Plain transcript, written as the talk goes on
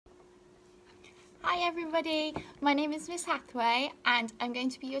Hi everybody, my name is Miss Hathaway and I'm going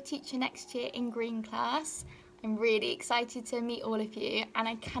to be your teacher next year in Green class. I'm really excited to meet all of you and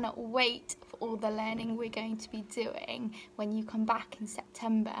I cannot wait for all the learning we're going to be doing when you come back in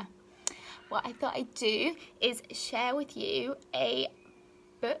September. What I thought I'd do is share with you a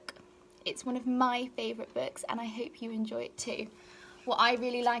book. It's one of my favourite books and I hope you enjoy it too. What I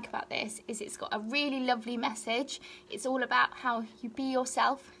really like about this is it's got a really lovely message. It's all about how you be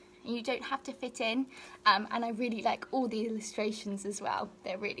yourself. You don't have to fit in, and I really like all the illustrations as well.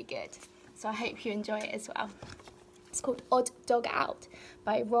 They're really good. So I hope you enjoy it as well. It's called Odd Dog Out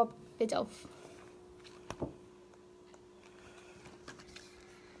by Rob Biddulph.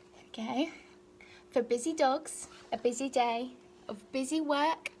 Okay. For busy dogs, a busy day of busy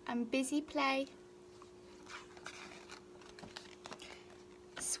work and busy play.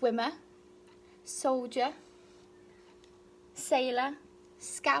 Swimmer, soldier, sailor,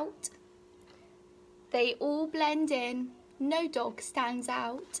 scout, they all blend in, no dog stands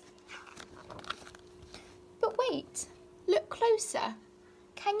out. But wait, look closer.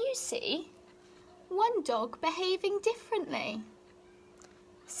 Can you see one dog behaving differently?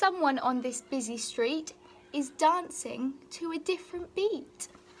 Someone on this busy street is dancing to a different beat.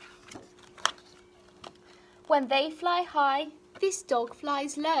 When they fly high, this dog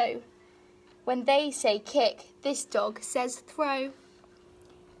flies low. When they say kick, this dog says throw.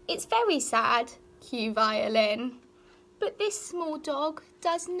 It's very sad, cue violin, but this small dog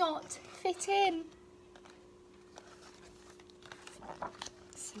does not fit in.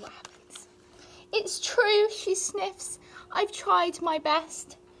 See what happens. It's true, she sniffs. I've tried my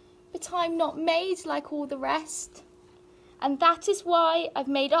best, but I'm not made like all the rest. And that is why I've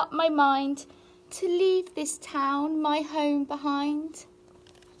made up my mind to leave this town, my home behind.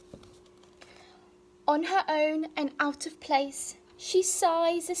 On her own and out of place, she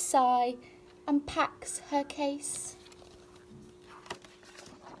sighs a sigh and packs her case.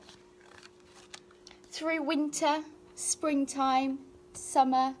 Through winter, springtime,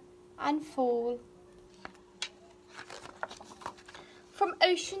 summer and fall. From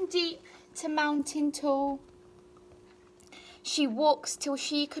ocean deep to mountain tall, she walks till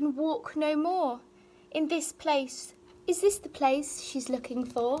she can walk no more. In this place, is this the place she's looking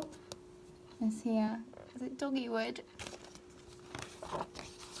for? Yes, here. Is it Doggywood?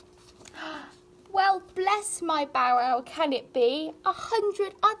 Well, bless my barrow, can it be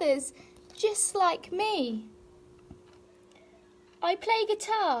 100 others just like me? I play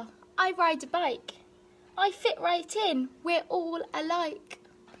guitar, I ride a bike, I fit right in, we're all alike.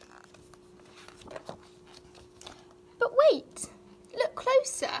 But wait, look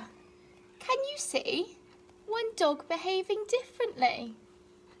closer. Can you see one dog behaving differently?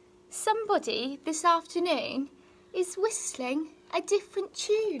 Somebody this afternoon is whistling a different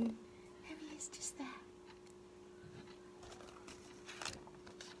tune. There he is, just there.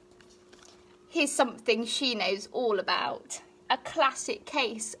 Here's something she knows all about. A classic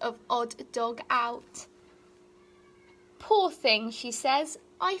case of odd dog out. Poor thing, she says,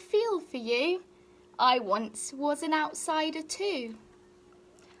 I feel for you. I once was an outsider too.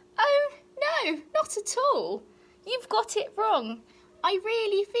 Oh, no, not at all. You've got it wrong. I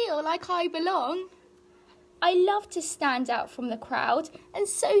really feel like I belong. I love to stand out from the crowd, and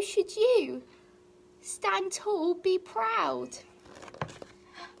so should you. Stand tall, be proud.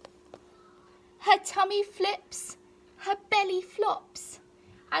 Her tummy flips, her belly flops,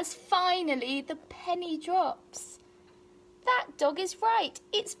 as finally the penny drops. That dog is right,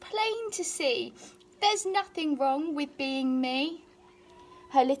 it's plain to see. There's nothing wrong with being me.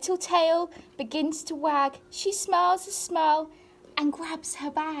 Her little tail begins to wag. She smiles a smile and grabs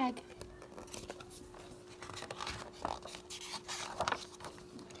her bag.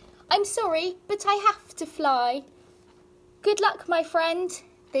 I'm sorry, but I have to fly. Good luck, my friend.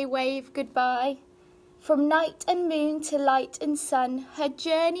 They wave goodbye. From night and moon to light and sun, her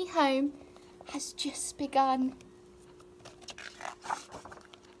journey home has just begun.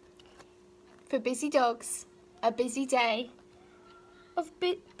 For busy dogs, a busy day.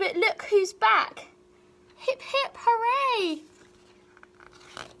 But look who's back. Hip hip hooray!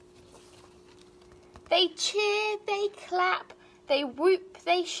 They cheer, they clap, they whoop,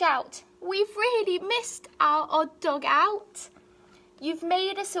 they shout. We've really missed our odd dog out. You've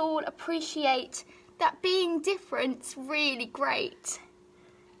made us all appreciate that being different's really great.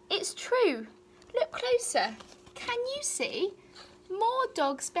 It's true. Look closer. Can you see more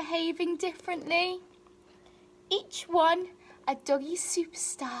dogs behaving differently? Each one a doggy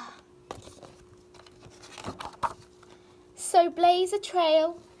superstar. So blaze a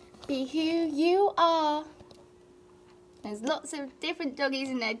trail, be who you are. There's lots of different doggies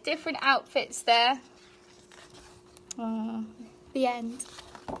in their different outfits there. The end.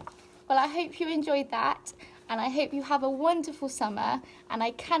 Well, I hope you enjoyed that, and I hope you have a wonderful summer, and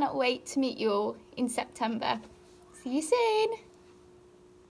I cannot wait to meet you all in September. See you soon.